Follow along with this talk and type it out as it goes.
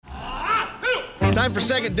Time for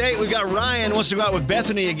second date. We got Ryan wants to go out with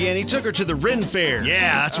Bethany again. He took her to the Ren Fair.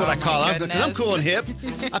 Yeah, that's what I call it. Because I'm cool and hip.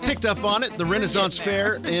 I picked up on it. The Renaissance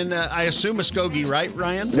Fair in, I assume, Muskogee, right,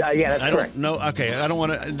 Ryan? Yeah, that's correct. No, okay. I don't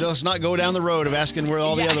want to. Let's not go down the road of asking where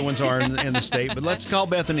all the other ones are in the state. But let's call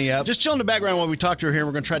Bethany up. Just chill in the background while we talk to her here.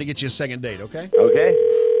 We're going to try to get you a second date, okay?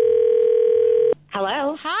 Okay.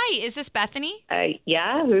 Hello. Hi, is this Bethany?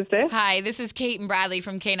 Yeah, who's this? Hi, this is Cait and Bradley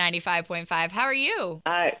from K95.5. How are you?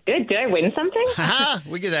 Good. Did I win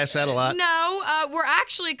something? We get asked that a lot. No, we're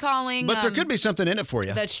actually calling. But there could be something in it for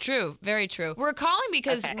you. That's true. Very true. We're calling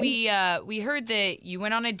because we heard that you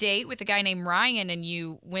went on a date with a guy named Ryan and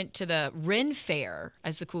you went to the Ren Fair,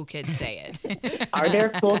 as the cool kids say it. Are there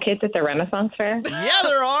cool kids at the Renaissance Fair? Yeah,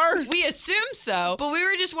 there are. We assume so, but we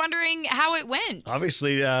were just wondering how it went.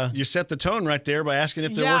 Obviously, you set the tone right there by asking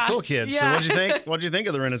if there were cool kids. So what'd you think? What'd you think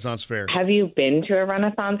of the Renaissance Fair? Have you been to a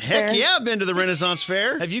Renaissance Fair? Heck yeah, I've been to the Renaissance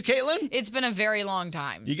Fair. Have you, Caitlin? It's been a very long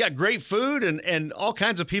time. You got great food and all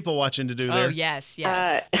kinds of people watching to do there. Oh, yes.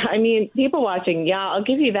 I mean, people watching, yeah, I'll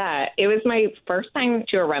give you that. It was my first time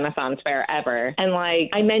to a Renaissance Fair ever. And like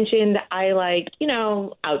I mentioned, I like,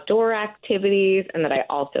 outdoor activities and that I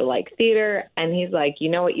also like theater. And he's like, you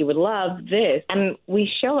know what, you would love this. And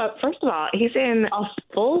we show up, first of all, he's in a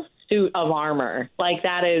full suit of armor. Like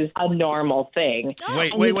that is a normal thing.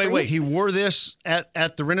 Wait. He wore this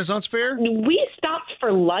at the Renaissance Fair? We stopped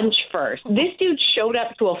for lunch first. This dude showed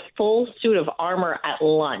up to a full suit of armor at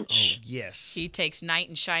lunch. Oh, yes. He takes knight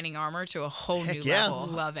in shining armor to a whole new level.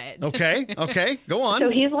 Love it. Okay. Go on. So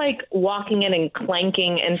he's like walking in and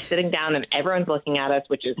clanking and sitting down and everyone's looking at us,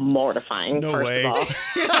 which is mortifying, No first way. of all.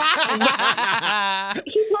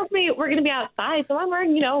 He tells me we're going to be outside, so I'm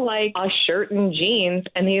wearing, like a shirt and jeans.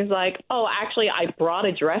 And he's like, oh, actually, I brought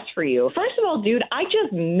a dress for you. First of all, dude, I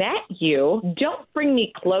just met you. Don't bring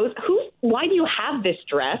me clothes. Why do you have this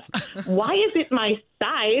dress? Why is it my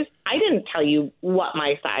size? I didn't tell you what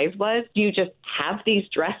my size was. Do you just have these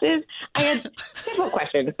dresses? I had several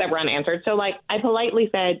questions that were unanswered. So, I politely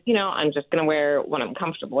said, I'm just going to wear what I'm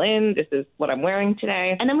comfortable in. This is what I'm wearing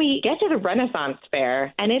today. And then we get to the Renaissance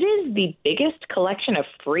Fair, and it is the biggest collection of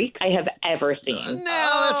freaks I have ever seen.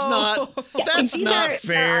 No, that's not. That's not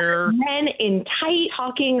fair. Men in tight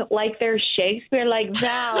talking like they're Shakespeare, like,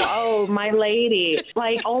 Val, oh, my lady.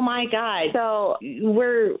 Like, oh, my God. So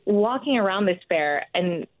we're walking around this fair,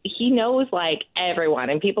 and he knows everyone,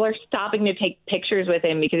 and people are stopping to take pictures with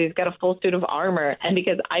him because he's got a full suit of armor. And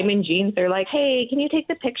because I'm in jeans, they're like, hey, can you take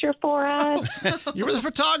the picture for us? You were the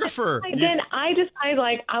photographer. And then I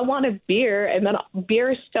decide I want a beer, and then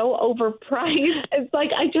beer is so overpriced.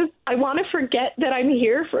 It's I want to forget that I'm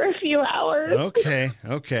here for a few hours. Okay.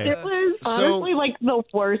 It was honestly the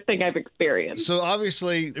worst thing I've experienced. So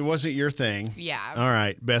obviously it wasn't your thing. Yeah. All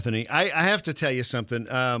right, Bethany. I have to tell you something.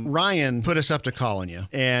 Ryan put us up to calling you,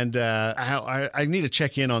 and I need to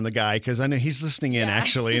check in on the guy because I know he's listening in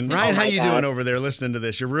actually. And Ryan, how you doing over there listening to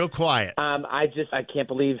this? You're real quiet. I can't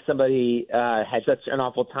believe somebody had such an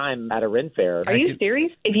awful time at a Ren Fair. Are you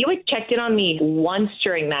serious? If you had checked in on me once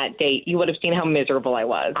during that date, you would have seen how miserable I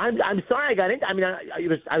was. I'm sorry I got into. I mean,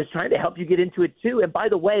 I was trying to help you get into it too. And by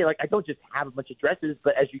the way, I don't just have a bunch of dresses,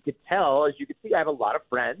 but as you could see, I have a lot of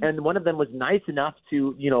friends, and one of them was nice enough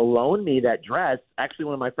to loan me that dress. Actually,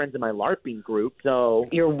 one of my friends in my LARPing group. So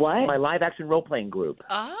your what? My live action role playing group.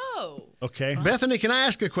 Oh. Okay, Bethany, can I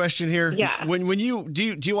ask a question here? Yeah. When you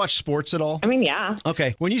do you watch sports at all? I mean, yeah.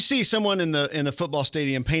 Okay. When you see someone in the football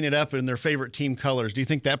stadium painted up in their favorite team colors, do you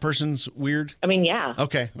think that person's weird? I mean, yeah.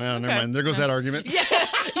 Okay. Well, never mind. There goes that argument. Yeah,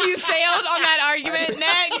 you failed on that argument.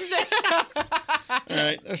 Next. All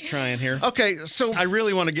right, let's try in here. Okay, so I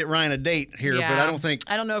really want to get Ryan a date here, but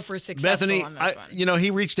I don't know if we're successful Bethany, on this one.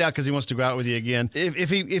 He reached out because he wants to go out with you again. If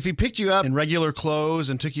he picked you up in regular clothes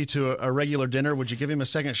and took you to a regular dinner, would you give him a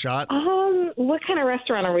second shot? What kind of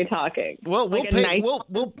restaurant are we talking? Well, we'll pay.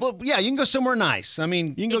 Yeah, you can go somewhere nice. I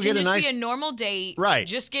mean, you can go get a nice. It can just be a normal date, right?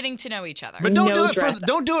 Just getting to know each other. But don't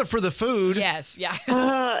do it for the food. Yes, yeah.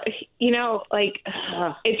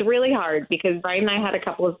 It's really hard because Brian and I had a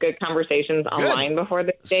couple of good conversations online before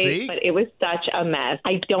the date, but it was such a mess.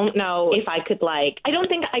 I don't know if I could I don't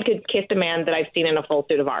think I could kiss a man that I've seen in a full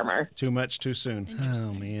suit of armor. Too much, too soon.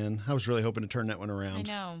 Oh man, I was really hoping to turn that one around.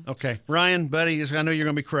 I know. Okay, Ryan, buddy, I know you're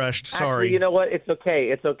gonna be crushed. Sorry. Actually, you know what? It's okay.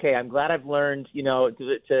 It's okay. I'm glad I've learned.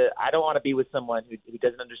 I don't want to be with someone who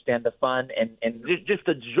doesn't understand the fun and just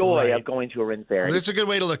the joy of going to a Ren Fair. Well, that's a good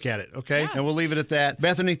way to look at it. Okay, and we'll leave it at that.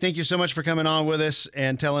 Bethany, thank you so much for coming on with us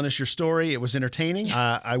and telling us your story. It was entertaining.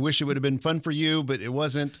 I wish it would have been fun for you, but it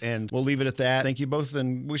wasn't, and we'll leave it at that. Thank you both,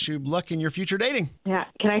 and wish you luck in your future dating. Yeah.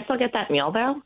 Can I still get that meal though?